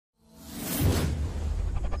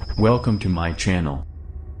Welcome to my channel.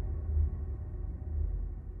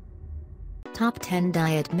 Top 10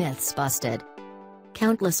 Diet Myths Busted.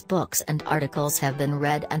 Countless books and articles have been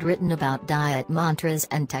read and written about diet mantras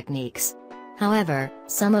and techniques. However,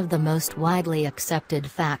 some of the most widely accepted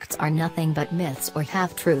facts are nothing but myths or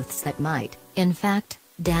half-truths that might, in fact,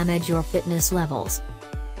 damage your fitness levels.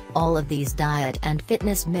 All of these diet and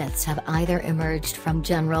fitness myths have either emerged from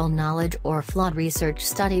general knowledge or flawed research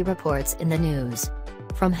study reports in the news.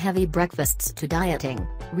 From heavy breakfasts to dieting,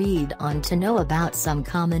 read on to know about some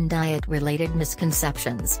common diet-related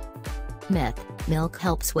misconceptions. Myth: milk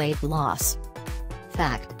helps weight loss.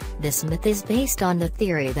 Fact: this myth is based on the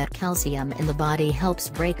theory that calcium in the body helps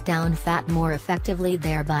break down fat more effectively,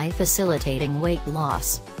 thereby facilitating weight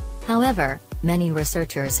loss. However, many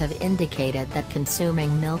researchers have indicated that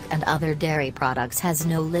consuming milk and other dairy products has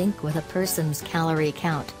no link with a person's calorie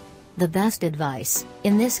count. The best advice,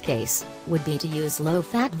 in this case, would be to use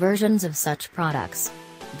low-fat versions of such products.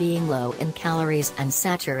 Being low in calories and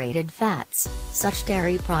saturated fats, such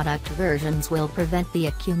dairy product versions will prevent the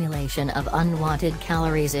accumulation of unwanted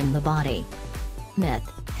calories in the body. Myth: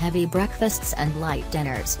 heavy breakfasts and light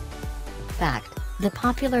dinners. Fact: the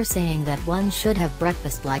popular saying that one should have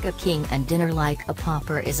breakfast like a king and dinner like a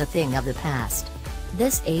pauper is a thing of the past.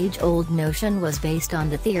 This age-old notion was based on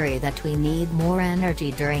the theory that we need more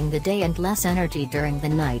energy during the day and less energy during the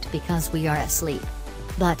night because we are asleep.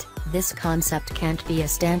 But, this concept can't be a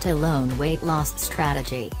standalone weight loss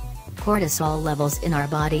strategy. Cortisol levels in our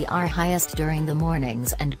body are highest during the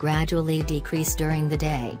mornings and gradually decrease during the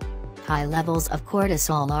day. High levels of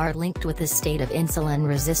cortisol are linked with a state of insulin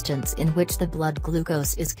resistance in which the blood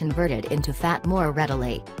glucose is converted into fat more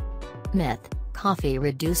readily. Myth: coffee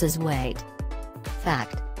reduces weight.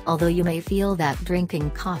 Fact: although you may feel that drinking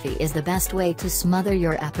coffee is the best way to smother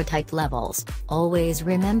your appetite levels, always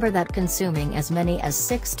remember that consuming as many as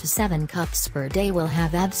 6 to 7 cups per day will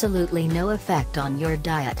have absolutely no effect on your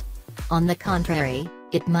diet. On the contrary,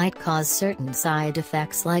 it might cause certain side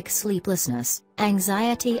effects like sleeplessness,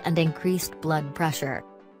 anxiety and increased blood pressure.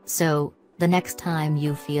 So, the next time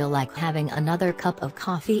you feel like having another cup of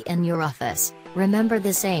coffee in your office, remember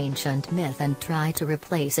this ancient myth and try to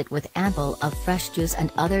replace it with ample of fresh juice and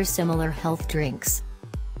other similar health drinks.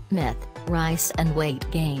 Myth: rice and weight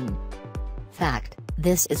gain. Fact: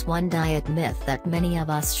 this is one diet myth that many of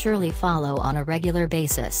us surely follow on a regular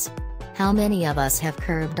basis. How many of us have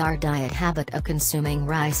curbed our diet habit of consuming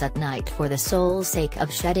rice at night for the sole sake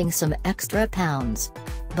of shedding some extra pounds?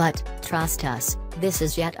 But, trust us, this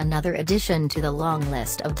is yet another addition to the long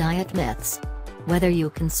list of diet myths. Whether you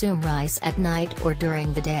consume rice at night or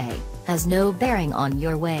during the day, has no bearing on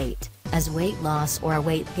your weight, as weight loss or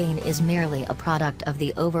weight gain is merely a product of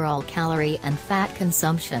the overall calorie and fat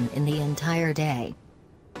consumption in the entire day.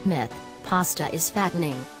 Myth: pasta is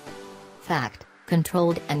fattening. Fact: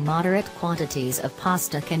 controlled and moderate quantities of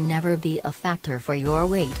pasta can never be a factor for your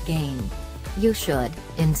weight gain. You should,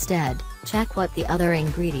 instead, check what the other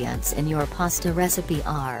ingredients in your pasta recipe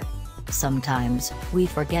are. Sometimes, we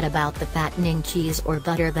forget about the fattening cheese or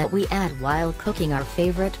butter that we add while cooking our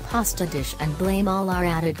favorite pasta dish and blame all our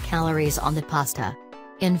added calories on the pasta.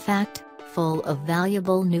 In fact, full of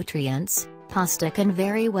valuable nutrients, pasta can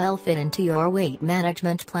very well fit into your weight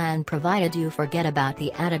management plan provided you forget about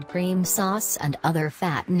the added cream sauce and other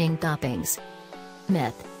fattening toppings.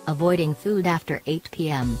 Myth: avoiding food after 8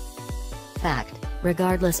 p.m. Fact: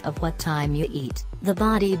 regardless of what time you eat, the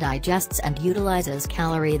body digests and utilizes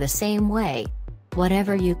calorie the same way.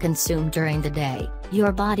 Whatever you consume during the day,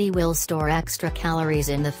 your body will store extra calories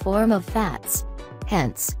in the form of fats.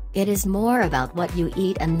 Hence, it is more about what you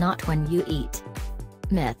eat and not when you eat.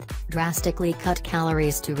 Myth: drastically cut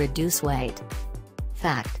calories to reduce weight.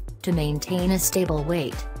 Fact: to maintain a stable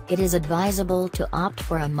weight, it is advisable to opt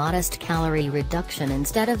for a modest calorie reduction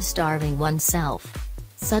instead of starving oneself.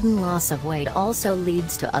 Sudden loss of weight also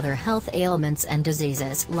leads to other health ailments and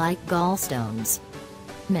diseases like gallstones.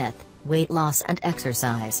 Myth: weight loss and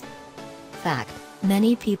exercise. Fact: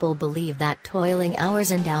 many people believe that toiling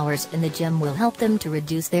hours and hours in the gym will help them to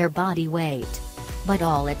reduce their body weight. But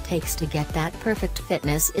all it takes to get that perfect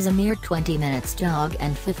fitness is a mere 20 minutes jog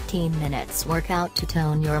and 15 minutes workout to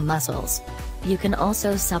tone your muscles. You can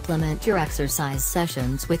also supplement your exercise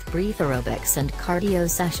sessions with brief aerobics and cardio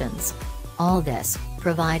sessions. All this,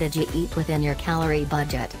 provided you eat within your calorie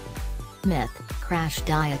budget. Myth: crash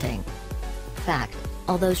dieting. Fact: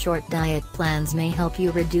 although short diet plans may help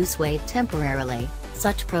you reduce weight temporarily,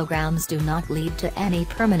 such programs do not lead to any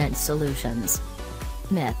permanent solutions.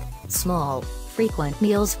 Myth: small, frequent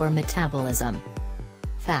meals for metabolism.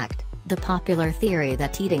 Fact: The popular theory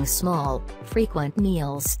that eating small, frequent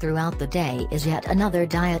meals throughout the day is yet another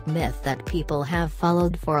diet myth that people have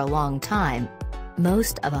followed for a long time.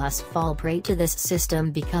 Most of us fall prey to this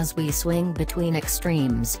system because we swing between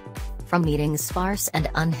extremes. From eating sparse and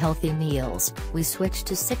unhealthy meals, we switch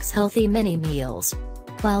to 6 healthy mini meals.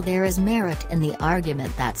 While there is merit in the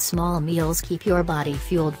argument that small meals keep your body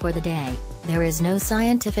fueled for the day, there is no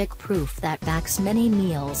scientific proof that backs many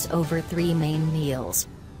meals over 3 main meals.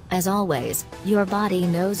 As always, your body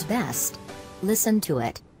knows best. Listen to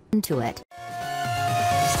it.